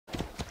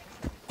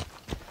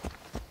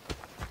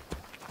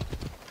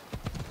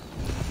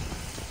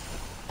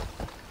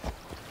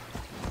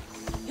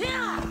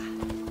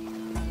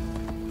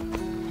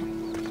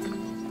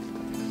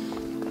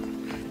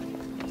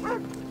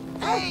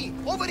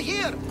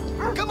here!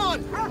 Come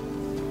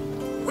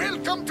on!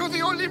 Welcome to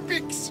the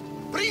Olympics!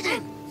 Breathe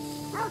in!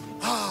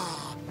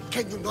 Ah,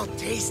 can you not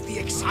taste the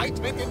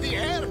excitement in the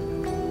air?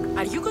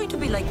 Are you going to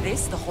be like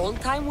this the whole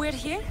time we're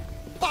here?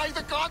 By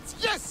the gods,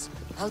 yes!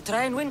 I'll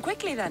try and win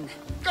quickly then.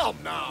 Come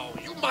now,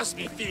 you must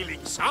be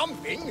feeling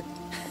something.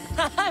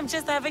 I'm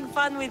just having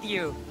fun with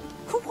you.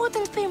 Who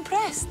wouldn't be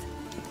impressed?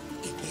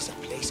 It is a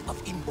place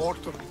of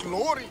immortal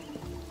glory.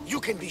 You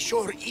can be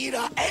sure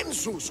Ira and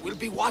Zeus will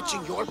be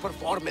watching your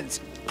performance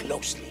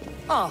closely.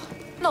 Oh,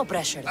 no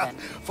pressure then.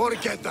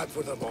 Forget that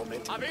for the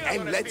moment,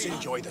 and let's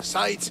enjoy the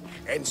sights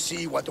and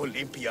see what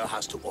Olympia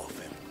has to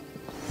offer.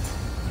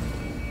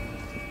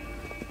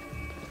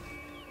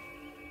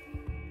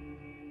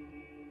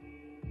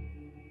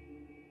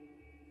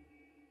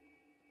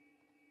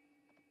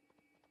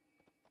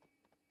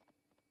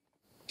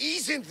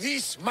 Isn't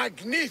this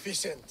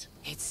magnificent?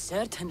 It's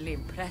certainly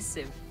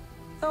impressive.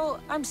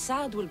 Though I'm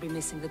sad we'll be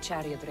missing the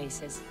chariot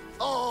races.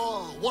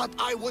 Oh, what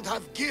I would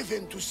have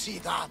given to see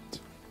that.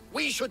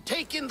 We should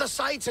take in the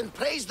sights and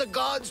praise the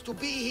gods to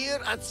be here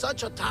at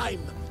such a time.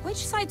 Which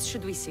sites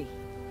should we see?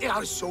 There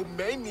are so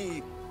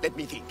many. Let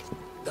me think.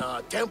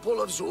 The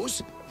Temple of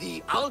Zeus,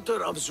 the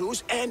Altar of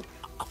Zeus, and,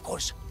 of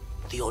course,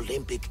 the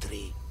Olympic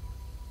tree.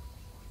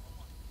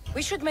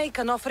 We should make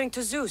an offering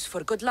to Zeus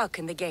for good luck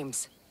in the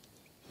games.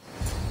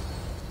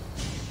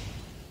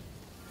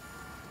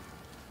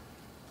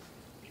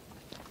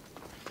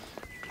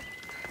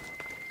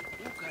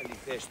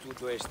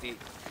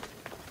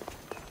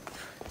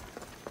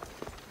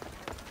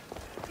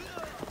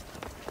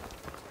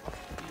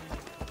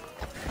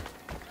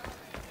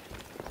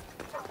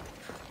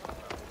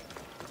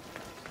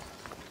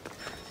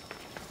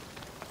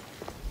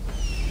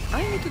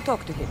 I need to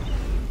talk to him.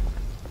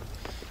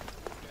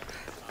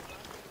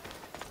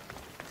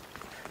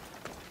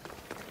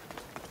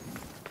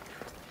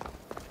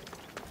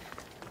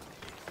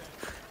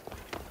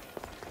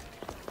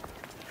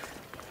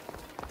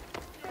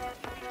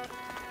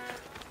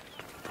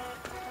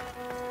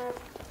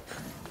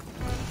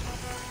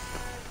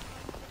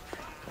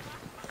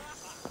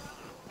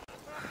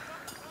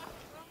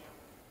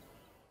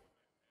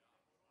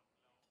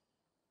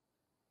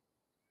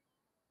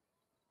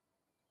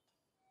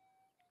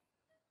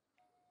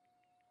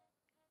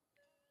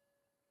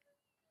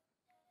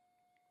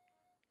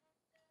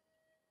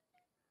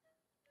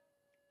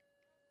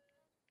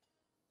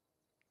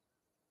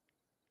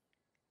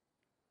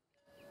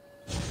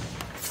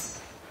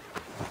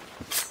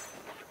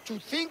 To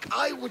think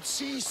I would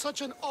see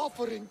such an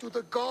offering to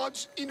the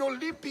gods in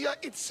Olympia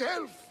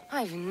itself.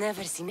 I've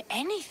never seen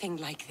anything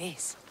like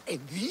this. And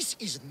this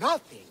is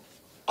nothing.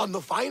 On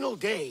the final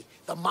day,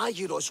 the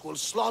Magiros will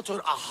slaughter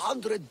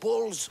 100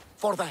 bulls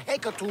for the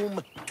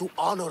hecatomb to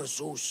honor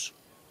Zeus.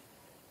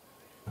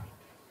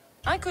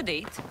 I could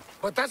eat.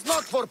 But that's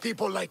not for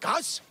people like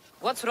us.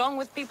 What's wrong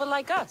with people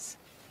like us?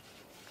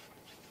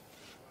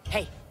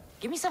 Hey,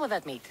 give me some of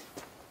that meat.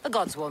 The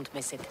gods won't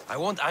miss it. I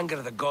won't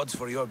anger the gods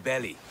for your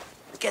belly.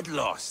 Get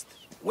lost.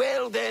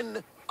 Well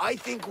then, I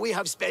think we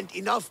have spent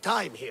enough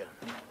time here.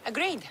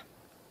 Agreed.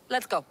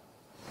 Let's go.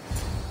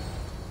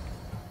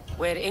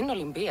 We're in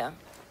Olympia.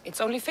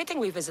 It's only fitting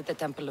we visit the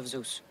Temple of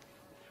Zeus.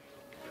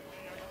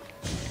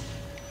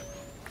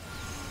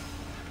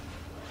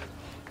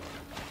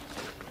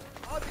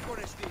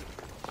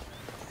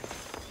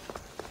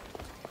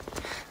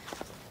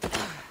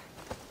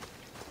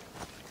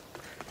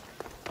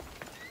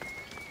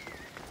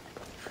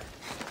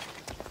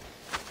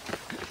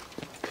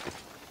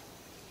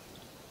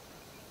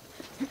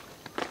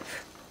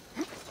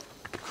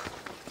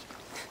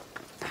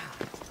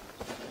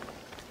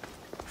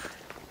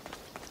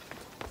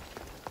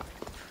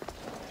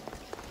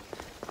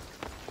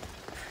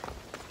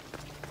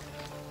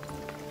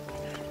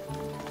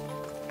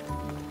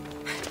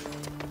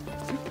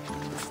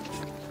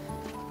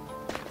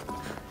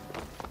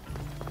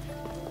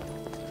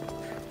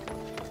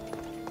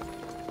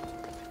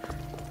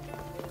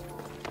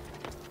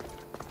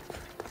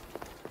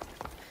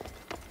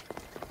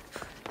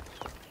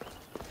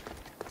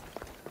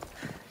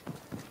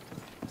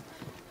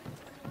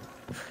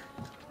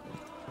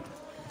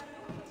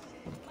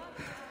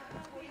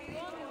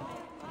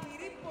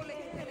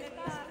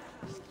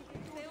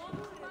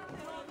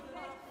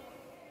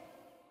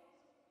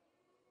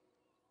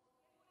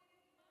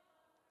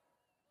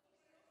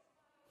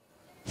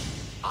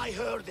 I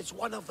heard it's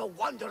one of the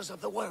wonders of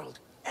the world,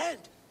 and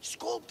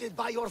sculpted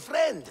by your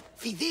friend,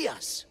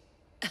 Phidias.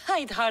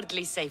 I'd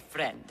hardly say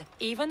friend.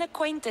 Even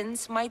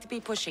acquaintance might be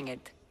pushing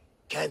it.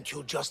 Can't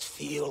you just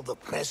feel the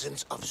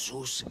presence of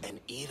Zeus and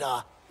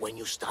Ira when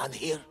you stand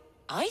here?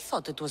 I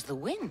thought it was the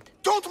wind.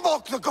 Don't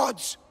mock the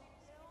gods!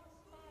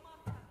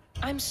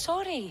 I'm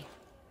sorry.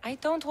 I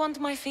don't want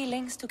my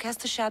feelings to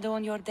cast a shadow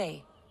on your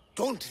day.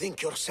 Don't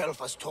think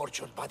yourself as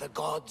tortured by the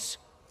gods,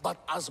 but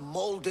as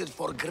molded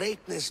for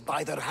greatness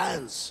by their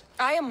hands.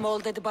 I am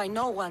molded by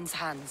no one's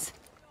hands.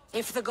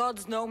 If the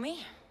gods know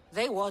me,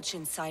 they watch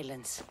in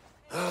silence.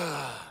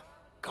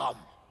 Come,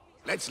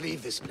 let's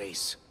leave this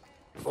place.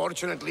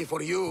 Fortunately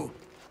for you,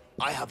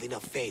 I have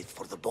enough faith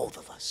for the both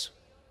of us.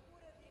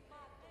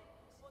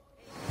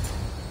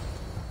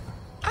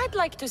 I'd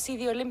like to see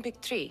the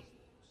Olympic tree.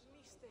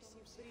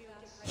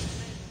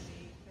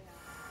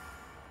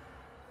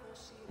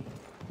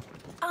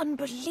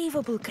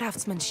 Unbelievable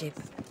craftsmanship.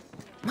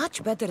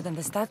 Much better than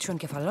the statue in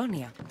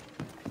Kefalonia.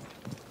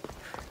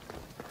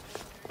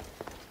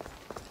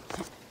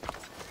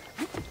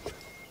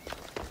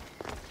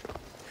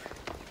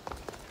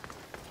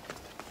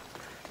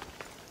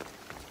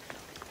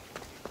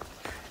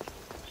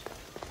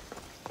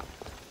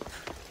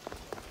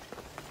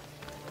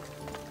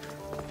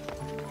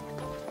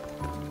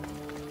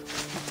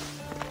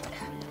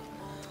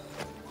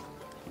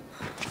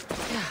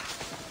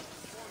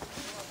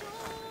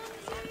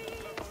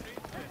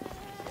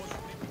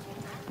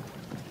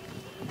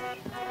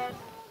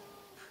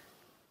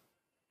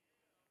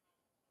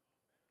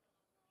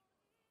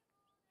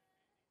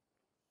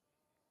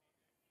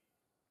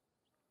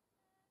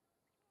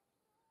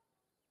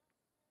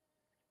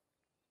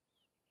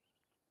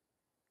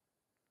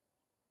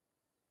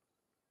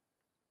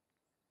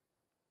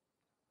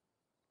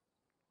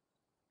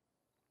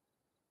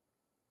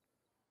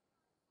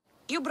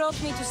 You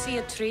brought me to see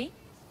a tree?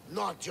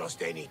 Not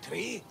just any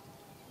tree.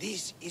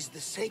 This is the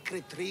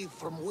sacred tree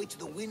from which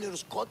the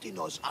winner's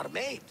kotinos are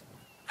made.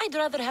 I'd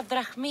rather have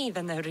drachmi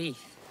than a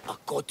wreath. A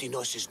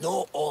kotinos is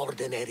no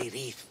ordinary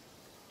wreath.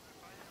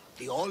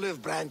 The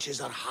olive branches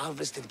are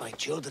harvested by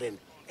children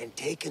and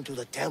taken to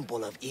the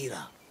temple of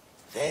Ira.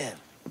 There,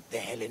 the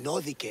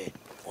Hellenodike,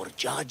 or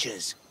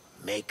judges,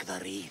 make the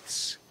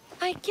wreaths.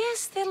 I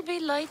guess they'll be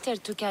lighter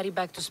to carry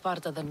back to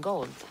Sparta than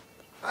gold.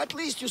 At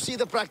least you see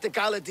the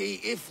practicality,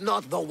 if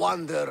not the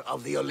wonder,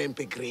 of the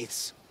Olympic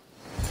wreaths.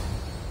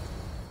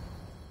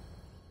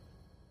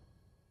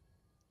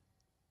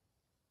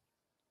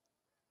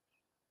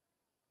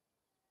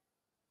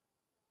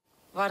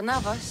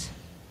 Varnavas?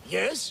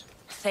 Yes?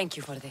 Thank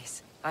you for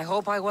this. I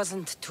hope I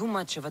wasn't too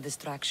much of a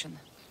distraction.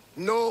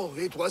 No,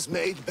 it was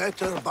made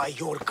better by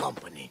your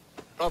company.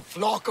 A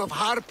flock of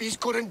harpies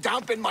couldn't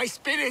dampen my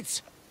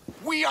spirits.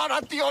 We are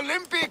at the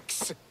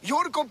Olympics!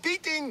 You're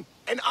competing,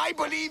 and I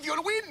believe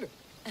you'll win!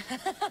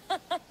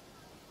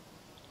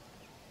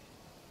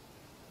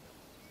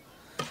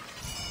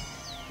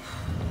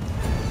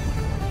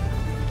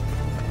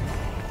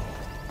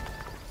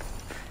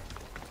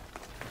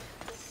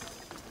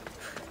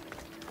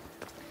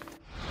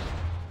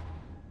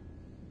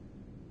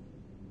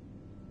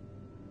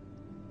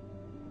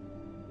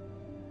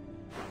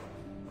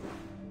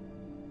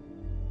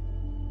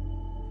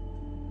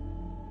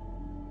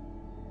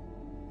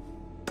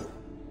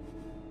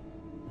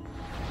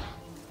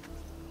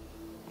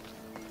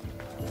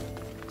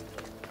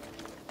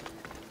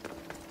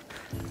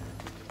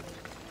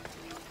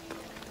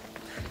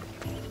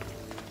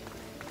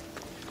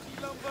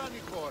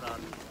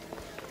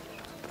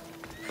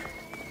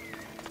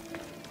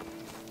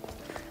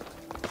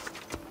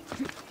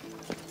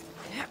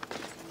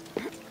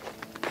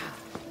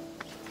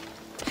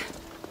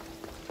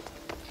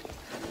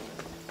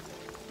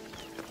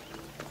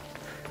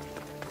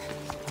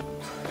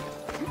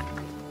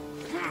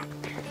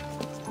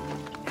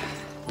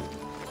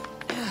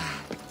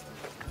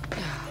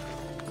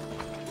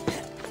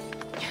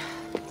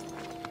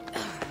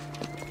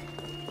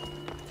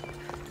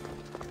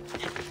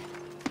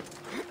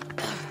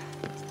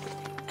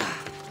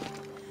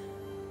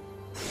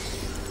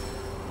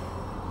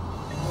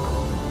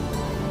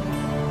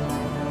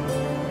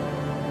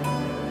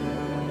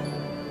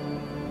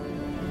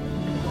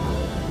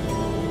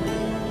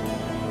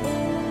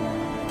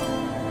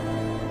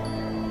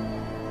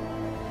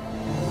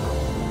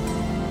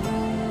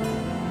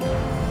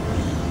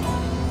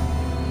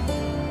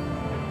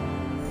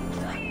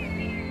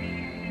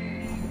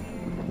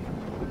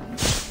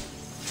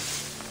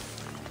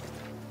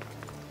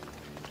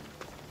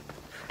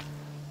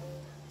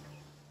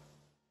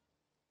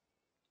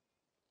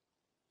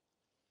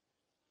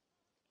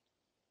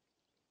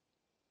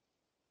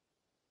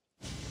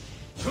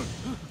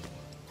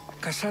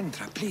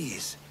 Cassandra,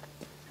 please.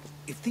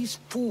 If these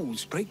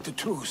fools break the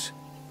truce...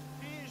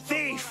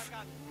 Thief!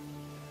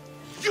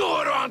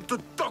 You're on to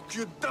talk,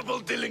 you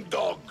double-dealing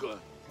dog!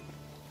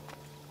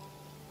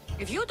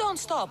 If you don't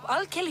stop,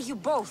 I'll kill you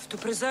both to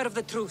preserve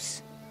the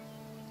truce.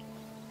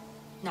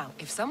 Now,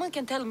 if someone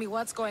can tell me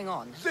what's going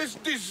on... This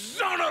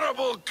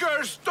dishonorable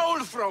cur stole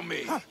from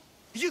me! Huh.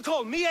 You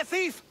call me a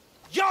thief?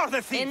 You're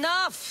the thief!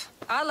 Enough!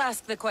 I'll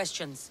ask the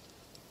questions.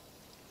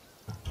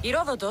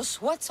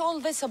 Herodotus, what's all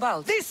this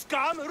about? This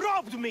scum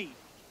robbed me!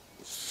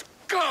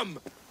 Scum!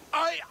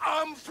 I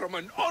am from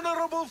an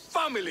honorable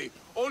family.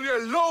 Only a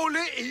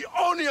lowly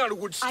Ionian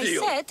would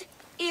steal. I said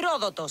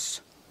Herodotus.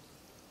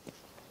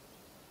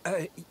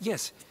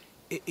 Yes.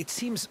 It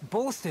seems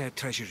both their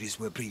treasuries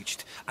were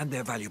breached and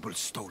their valuables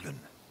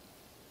stolen.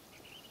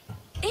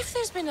 If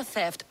there's been a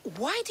theft,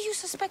 why do you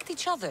suspect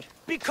each other?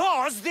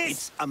 Because this...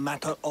 It's a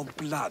matter of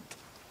blood.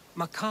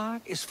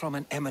 Makar is from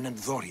an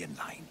eminent Dorian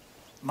line.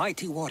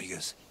 Mighty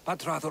warriors,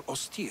 but rather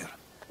austere.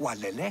 While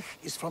Lelech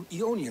is from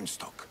Ionian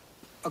stock.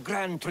 A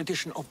grand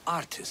tradition of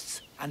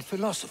artists and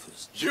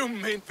philosophers. You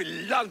mean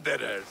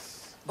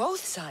philanderers?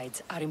 Both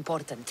sides are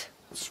important.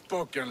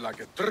 Spoken like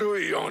a true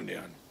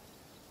Ionian.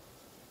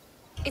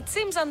 It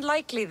seems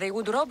unlikely they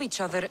would rob each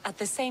other at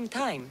the same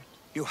time.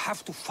 You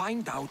have to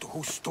find out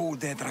who stole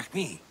their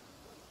drachmi.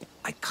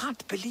 I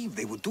can't believe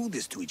they would do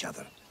this to each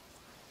other.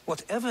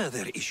 Whatever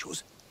their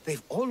issues,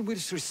 they've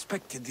always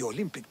respected the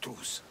Olympic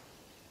truce.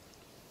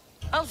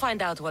 I'll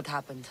find out what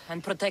happened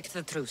and protect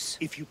the truce.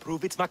 If you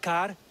prove it's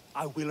Makar,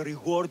 I will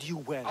reward you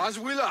well. As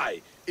will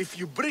I, if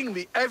you bring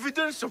me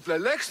evidence of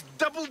Lelek's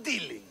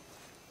double-dealing.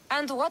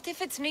 And what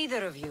if it's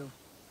neither of you?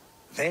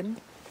 Then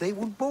they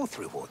will both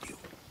reward you.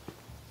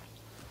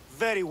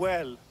 Very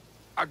well.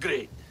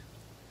 Agreed.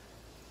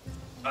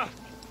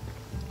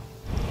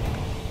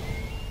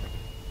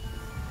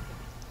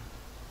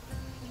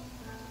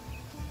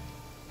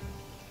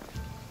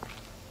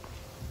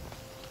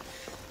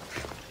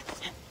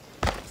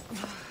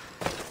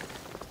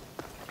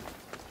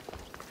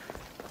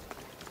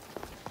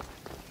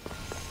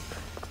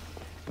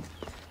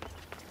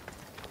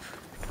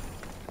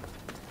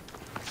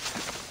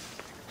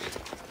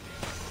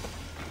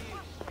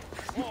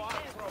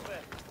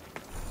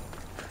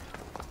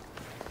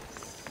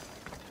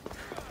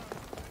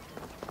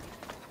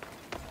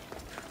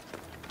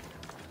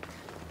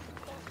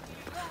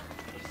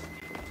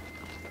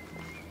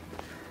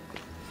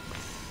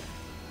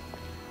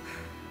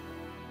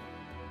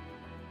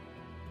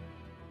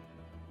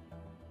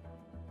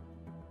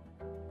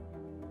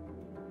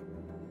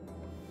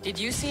 Did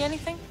you see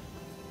anything?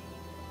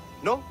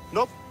 No,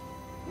 nope.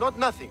 Not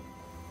nothing.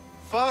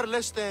 Far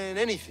less than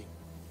anything.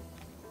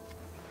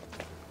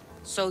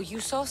 So you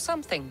saw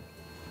something?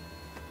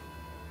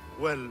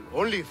 Well,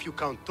 only if you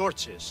count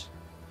torches.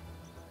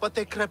 But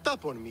they crept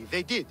up on me,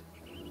 they did.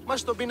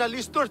 Must have been at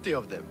least 30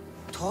 of them.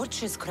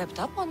 Torches crept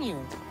up on you.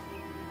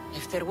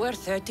 If there were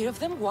 30 of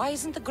them, why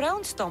isn't the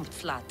ground stomped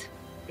flat?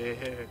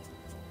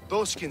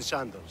 Doeskin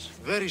sandals,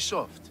 very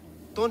soft.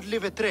 Don't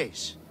leave a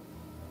trace.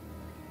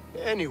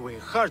 Anyway,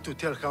 hard to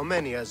tell how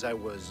many as I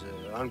was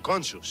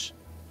unconscious.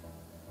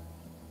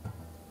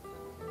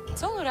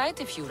 It's all right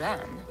if you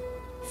ran.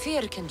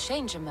 Fear can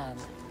change a man.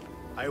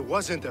 I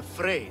wasn't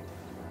afraid.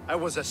 I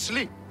was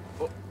asleep.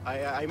 Oh,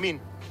 I mean...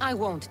 I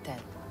won't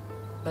tell.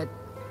 But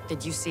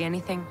did you see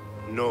anything?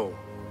 No.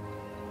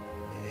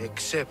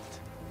 Except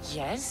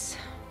Yes?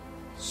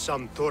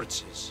 some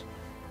torches.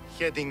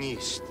 Heading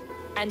east.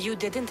 And you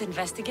didn't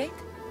investigate?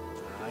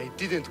 I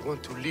didn't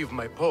want to leave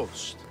my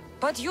post.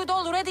 But you'd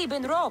already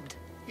been robbed.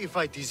 If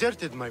I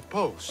deserted my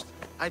post,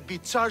 I'd be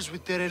charged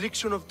with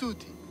dereliction of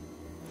duty.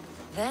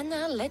 Then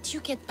I'll let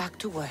you get back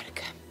to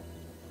work.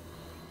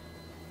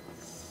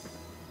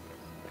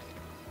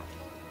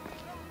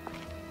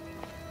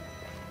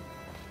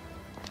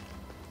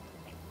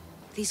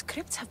 These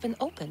crypts have been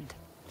opened.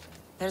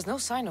 There's no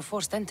sign of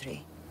forced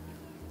entry.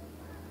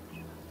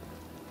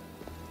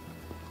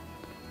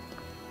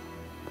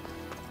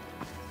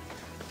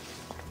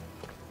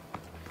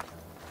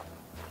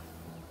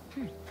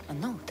 A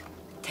note.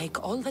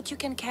 Take all that you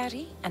can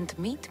carry and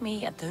meet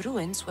me at the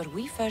ruins where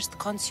we first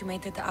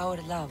consummated our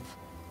love.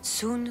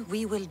 Soon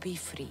we will be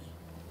free.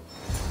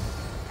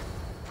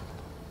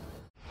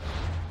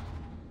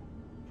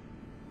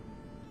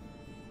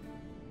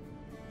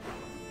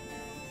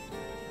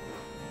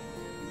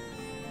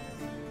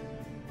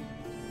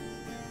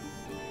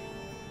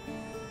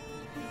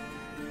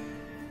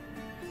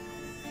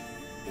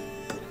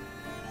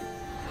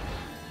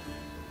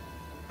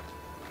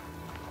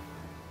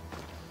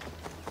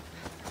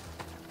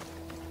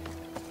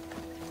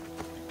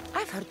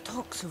 I've heard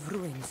talks of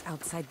ruins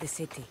outside the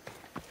city.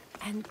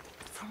 And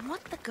from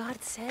what the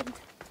guard said,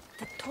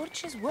 the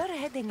torches were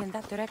heading in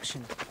that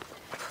direction.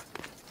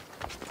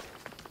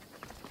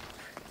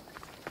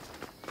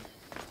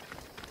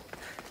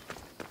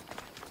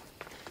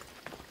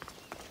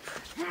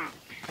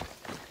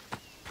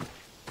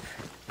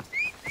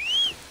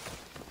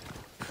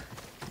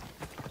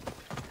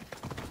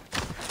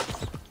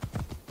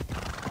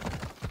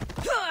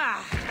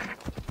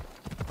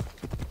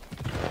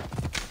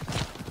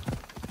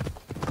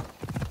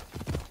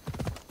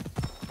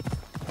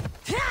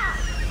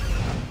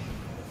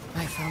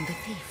 I found the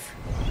thief.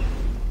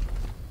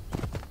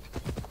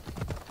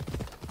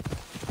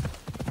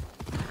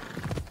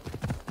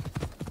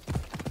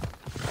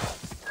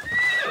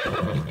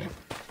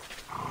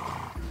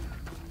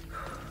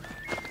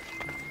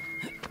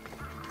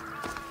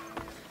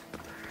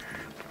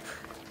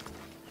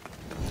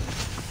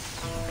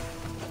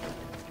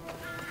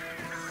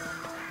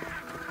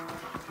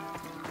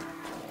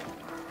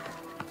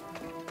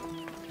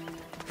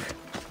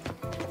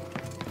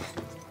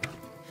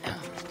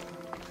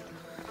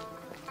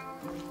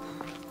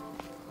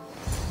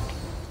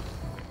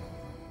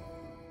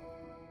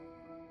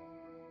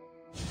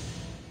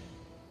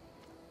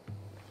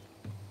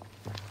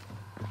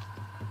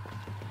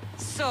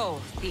 So,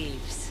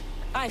 thieves,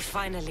 I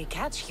finally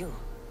catch you.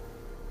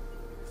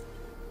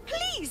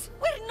 Please,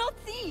 we're not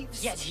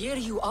thieves! Yet here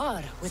you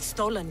are, with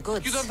stolen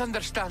goods. You don't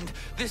understand.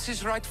 This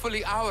is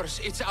rightfully ours.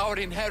 It's our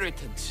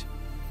inheritance.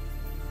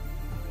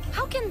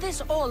 How can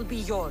this all be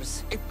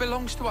yours? It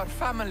belongs to our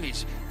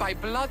families. By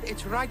blood,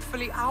 it's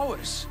rightfully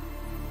ours.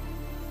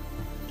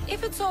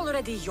 If it's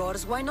already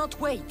yours, why not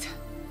wait?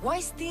 Why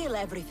steal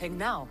everything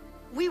now?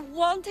 We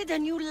wanted a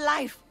new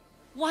life.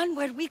 One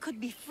where we could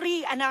be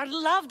free and our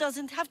love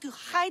doesn't have to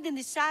hide in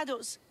the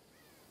shadows.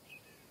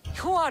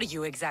 Who are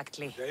you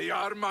exactly? They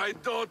are my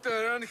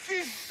daughter and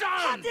his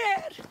son!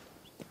 Pater!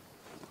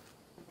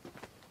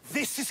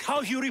 This is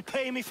how you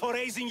repay me for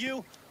raising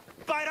you?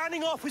 By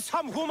running off with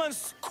some woman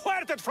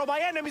squirted from my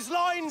enemy's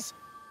loins?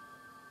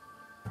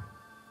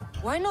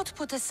 Why not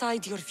put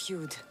aside your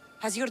feud,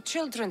 as your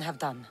children have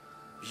done?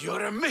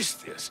 You're a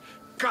mistress.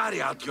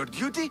 Carry out your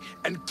duty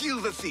and kill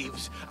the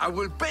thieves. I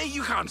will pay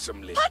you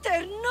handsomely.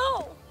 Pater,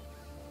 no!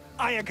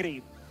 I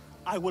agree.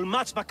 I will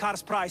match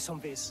Makar's price on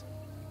this.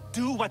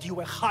 Do what you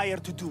were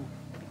hired to do.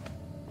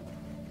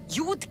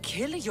 You would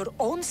kill your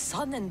own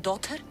son and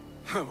daughter?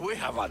 We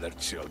have other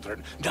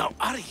children. Now,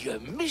 are you a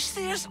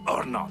mistress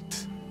or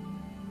not?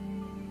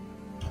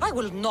 I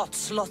will not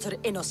slaughter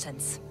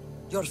innocents.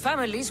 Your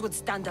families would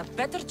stand a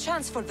better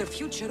chance for their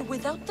future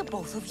without the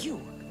both of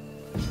you.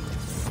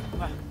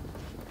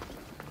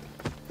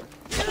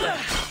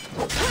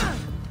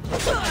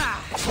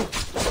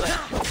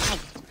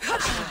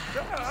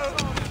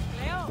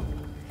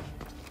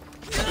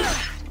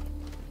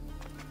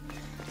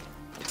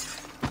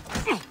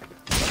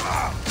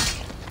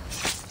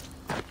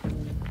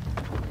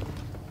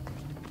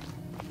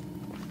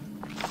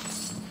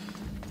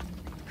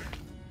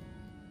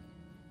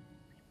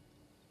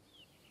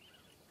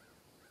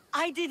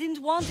 I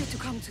didn't want it to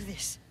come to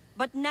this.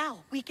 But now,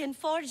 we can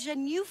forge a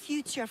new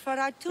future for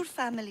our two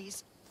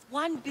families.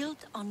 One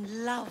built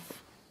on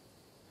love.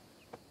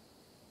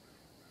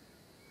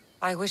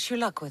 I wish you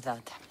luck with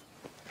that.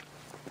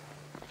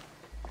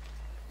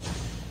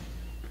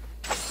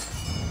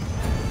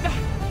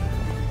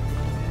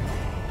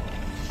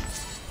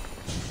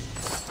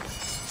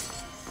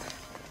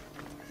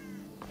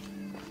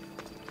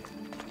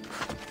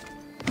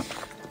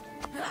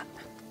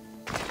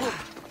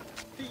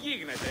 Τι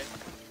γίνεται?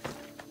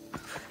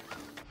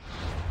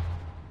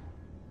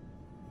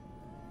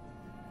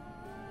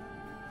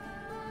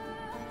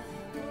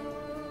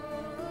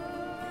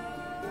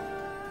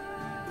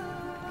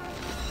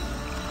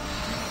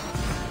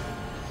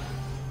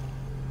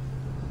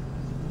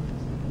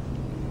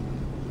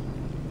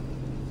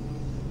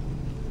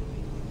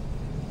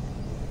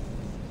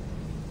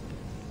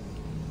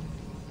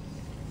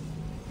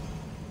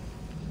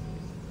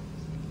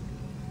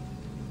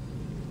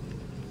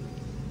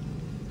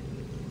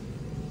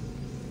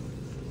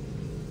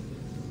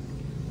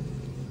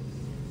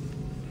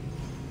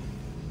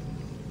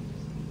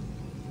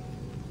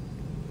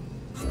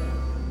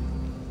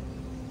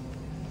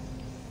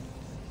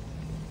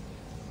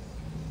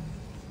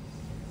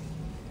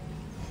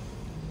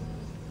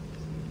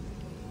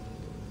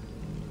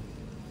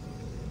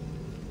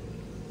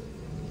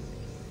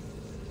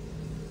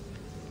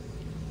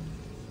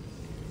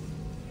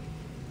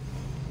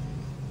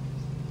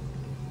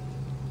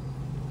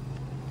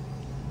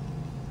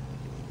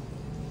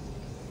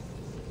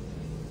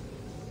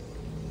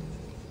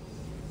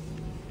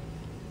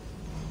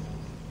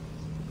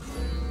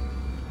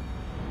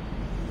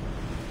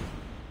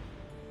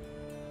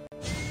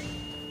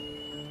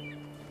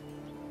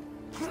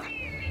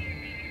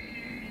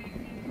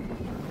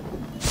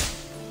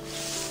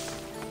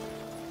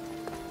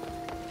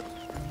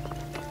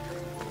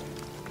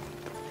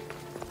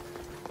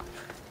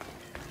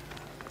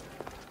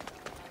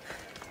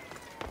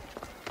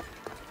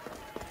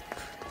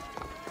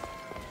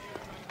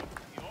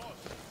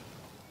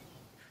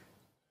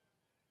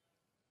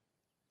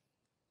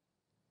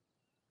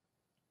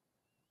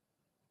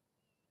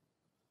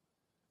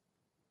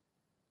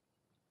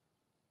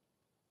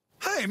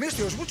 Hey,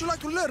 Misthios, would you like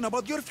to learn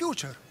about your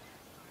future?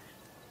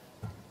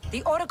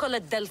 The Oracle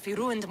at Delphi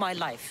ruined my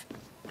life.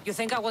 You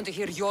think I want to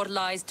hear your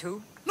lies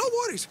too? No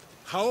worries.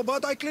 How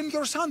about I clean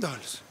your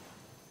sandals?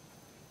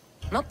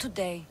 Not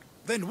today.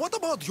 Then what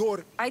about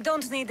your... I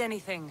don't need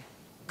anything.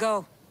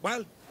 Go.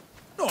 Well,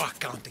 no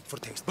accounting for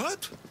taste,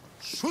 but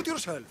suit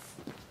yourself.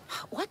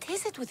 What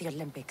is it with the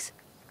Olympics?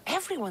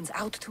 Everyone's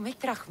out to make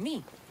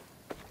drachmi.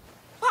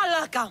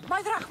 Palaka,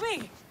 my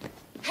drachmi!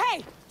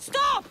 Hey,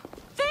 stop!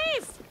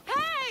 Thief!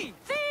 Hey,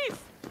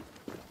 thief!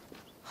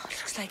 Oh,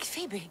 looks like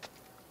Phoebe.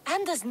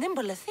 And as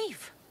nimble a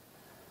thief.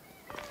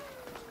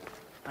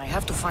 I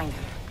have to find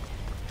her.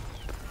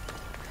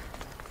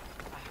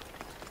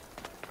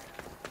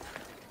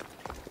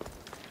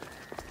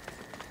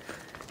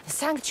 The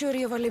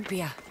Sanctuary of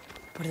Olympia,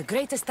 where the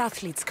greatest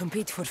athletes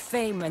compete for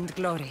fame and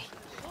glory.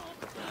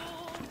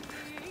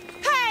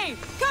 Hey!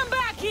 Come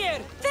back here!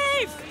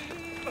 Thief!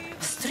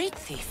 A street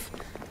thief.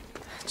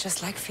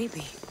 Just like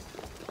Phoebe.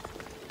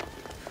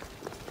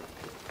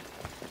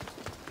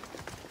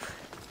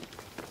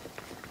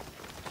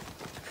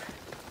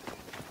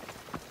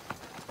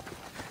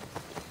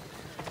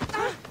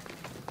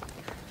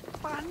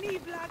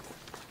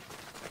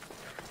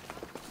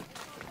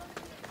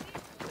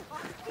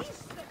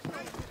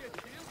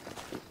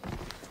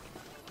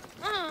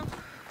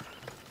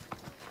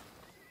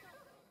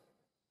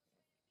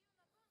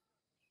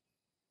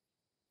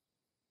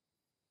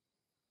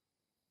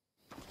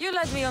 You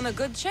led me on a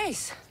good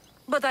chase,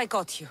 but I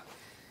caught you.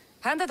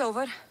 Hand it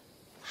over.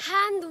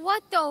 Hand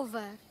what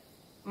over?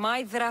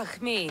 My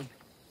drachmi.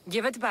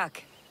 Give it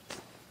back.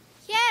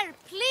 Here,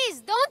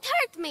 please, don't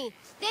hurt me.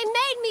 They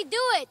made me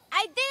do it.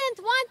 I didn't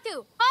want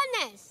to,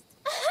 honest.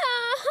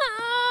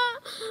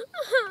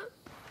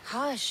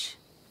 Hush.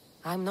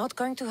 I'm not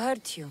going to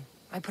hurt you.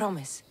 I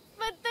promise.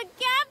 But the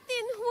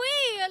captain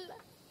will.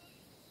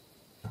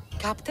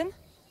 Captain?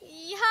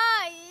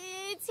 Yeah,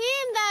 it's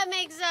him that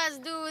makes us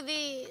do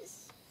this.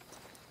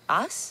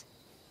 Us?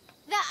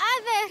 The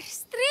other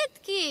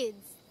street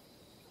kids.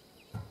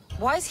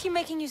 Why is he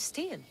making you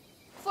steal?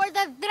 For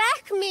the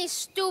drachmi,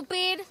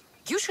 stupid.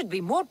 You should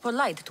be more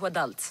polite to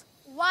adults.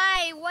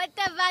 Why? What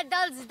have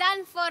adults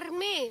done for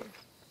me?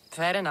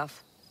 Fair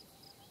enough.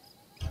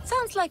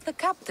 Sounds like the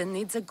captain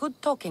needs a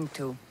good talking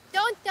to.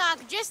 Don't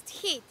talk, just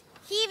hit.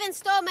 He even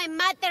stole my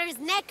mother's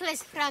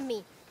necklace from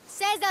me.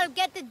 Says I'll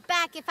get it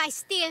back if I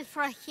steal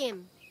from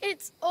him.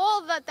 It's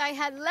all that I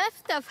had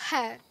left of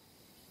her.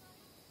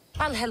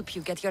 I'll help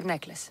you get your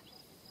necklace.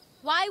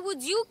 Why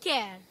would you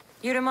care?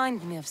 You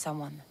remind me of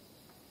someone.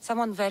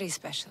 Someone very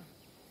special.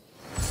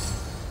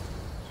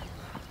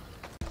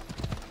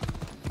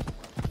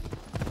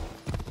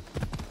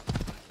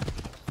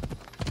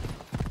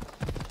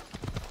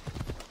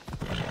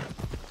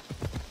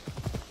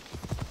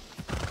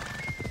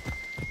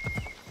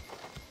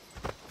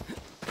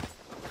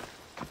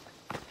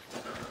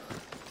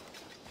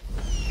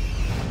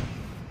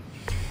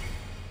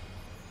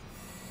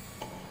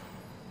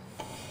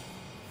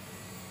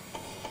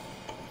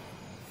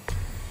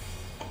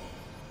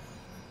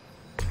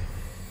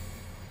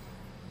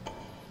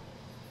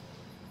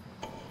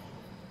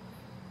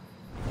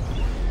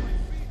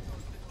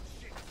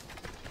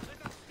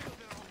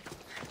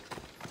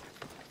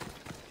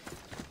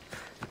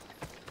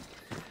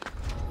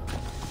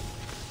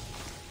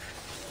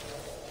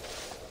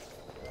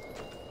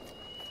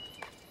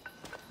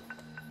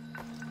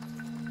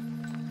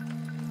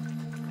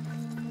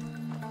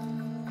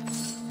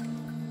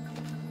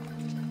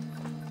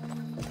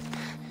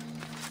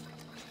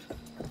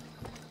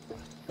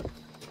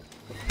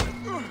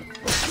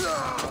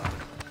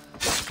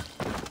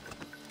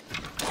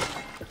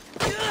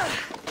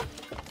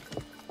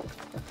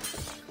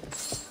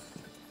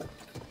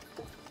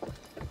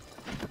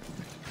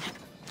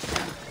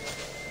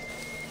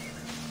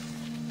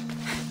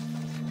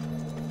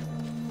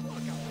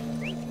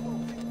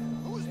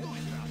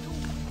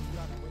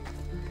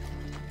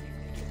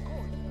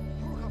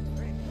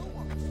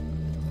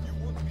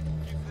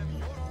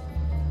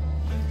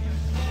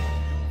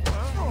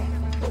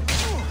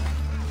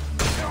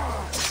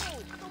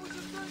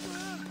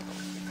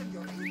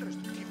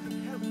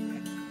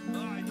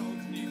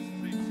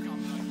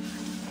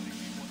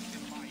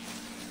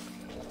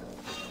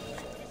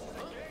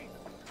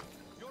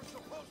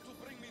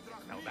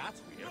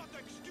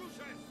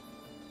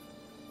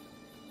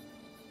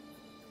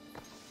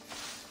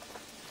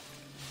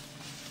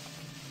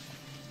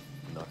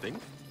 Nothing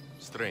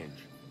strange.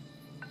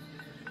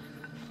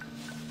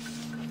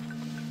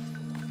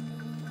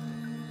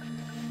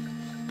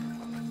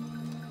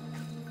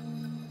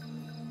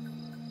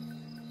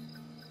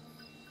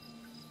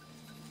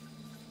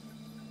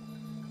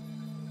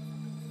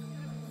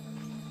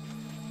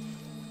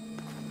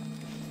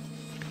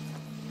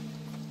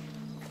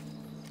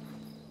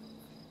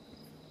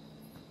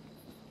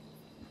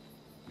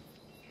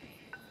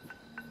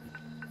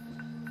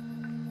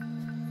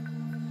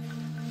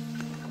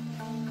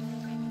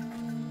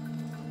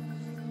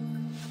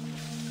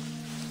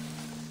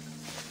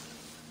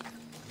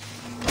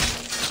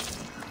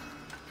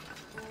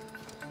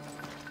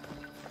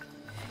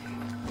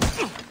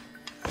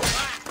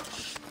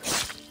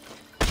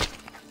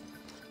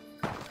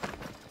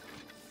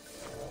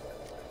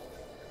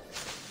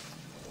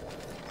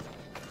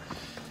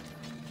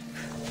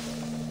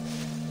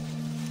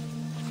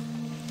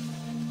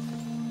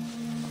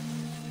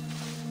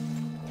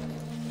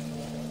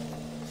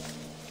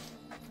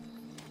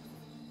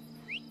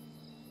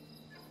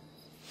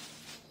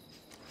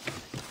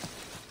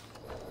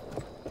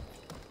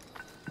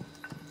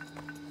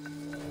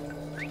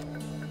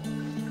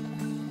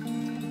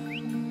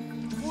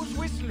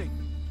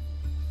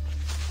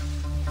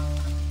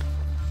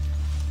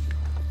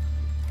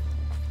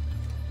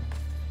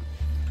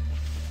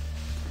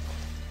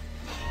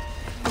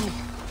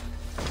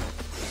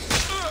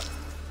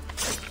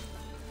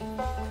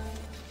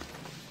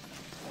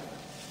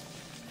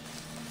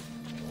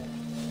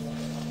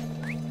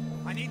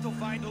 I need to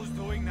find who's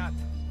doing that.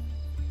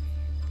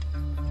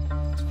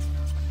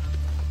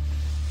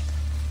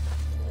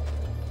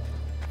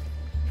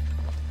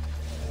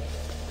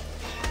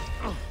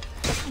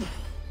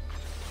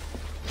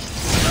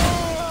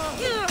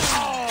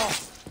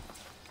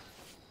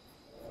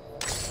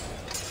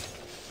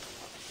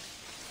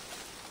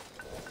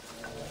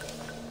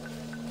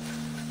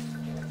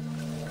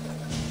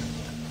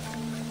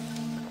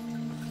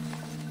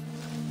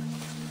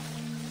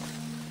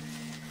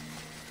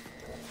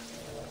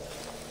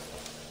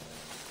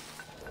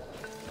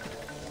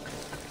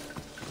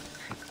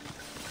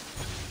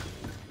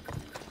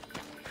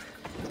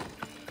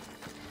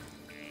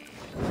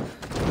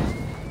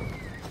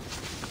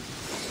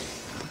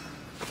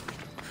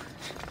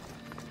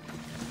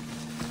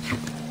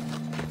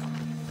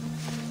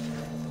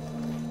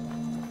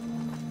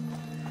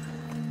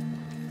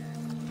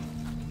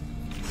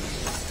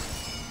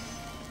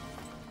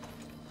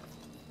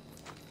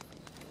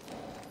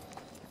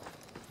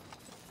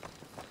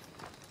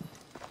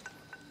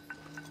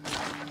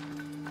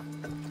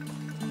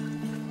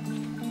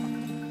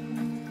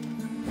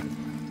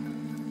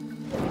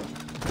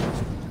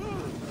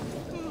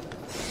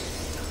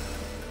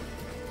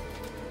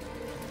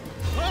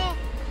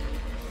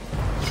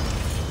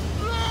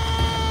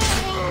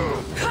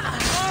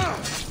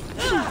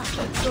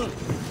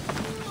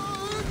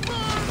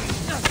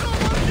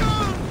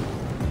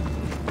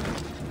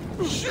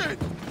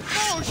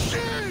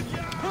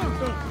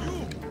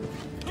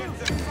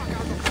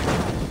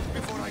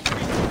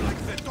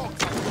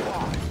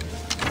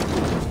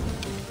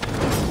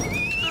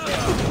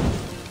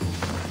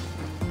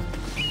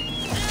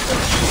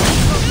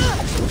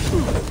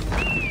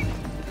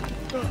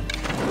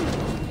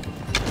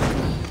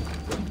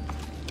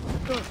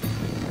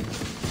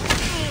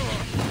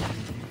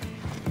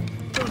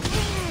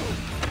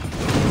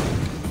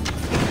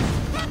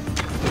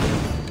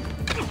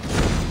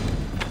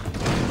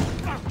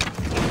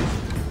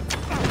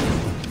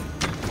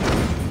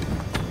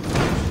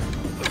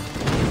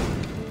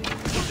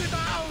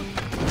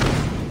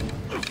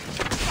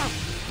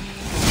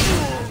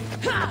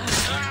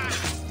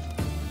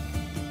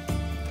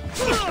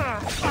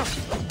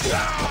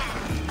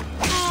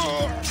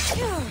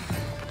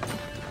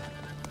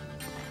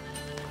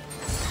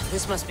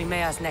 must be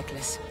Mea's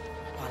necklace.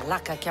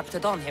 Malaka kept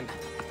it on him.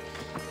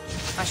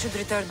 I should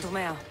return to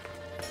Mea.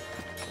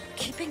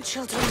 Keeping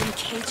children in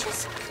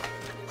cages?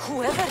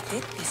 Whoever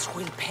did this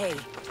will pay.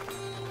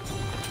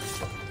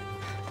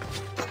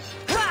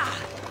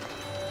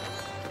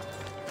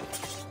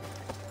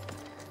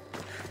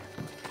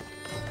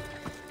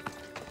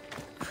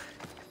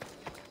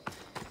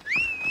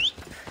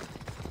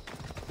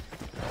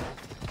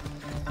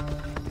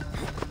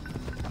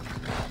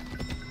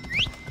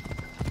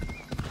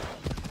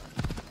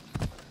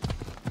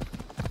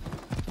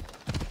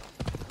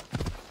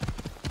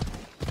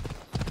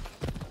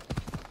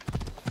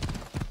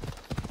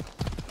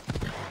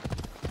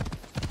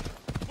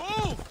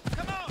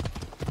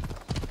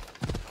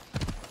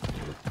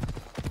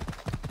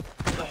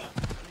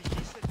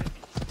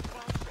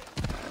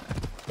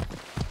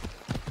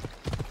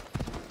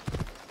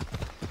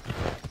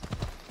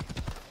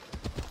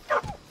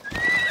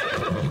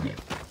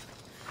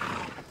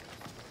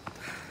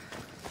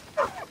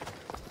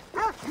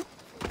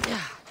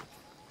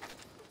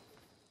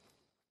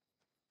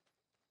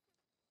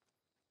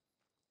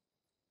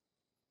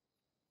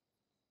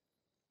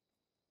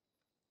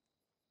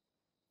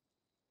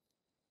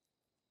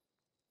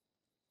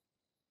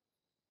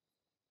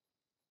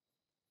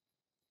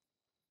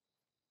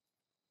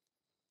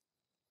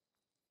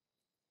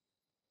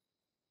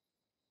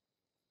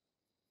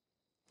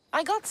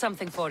 I got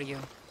something for you.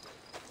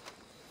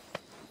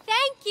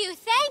 Thank you,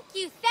 thank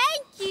you,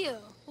 thank you!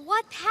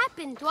 What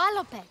happened to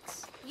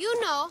Alopex?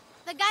 You know,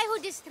 the guy who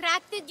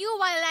distracted you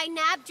while I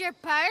nabbed your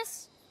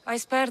purse? I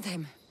spared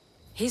him.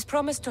 He's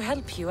promised to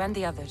help you and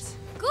the others.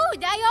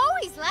 Good, I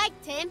always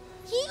liked him.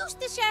 He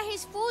used to share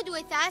his food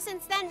with us and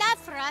stand up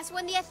for us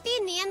when the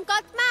Athenian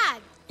got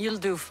mad.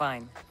 You'll do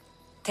fine.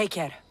 Take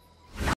care.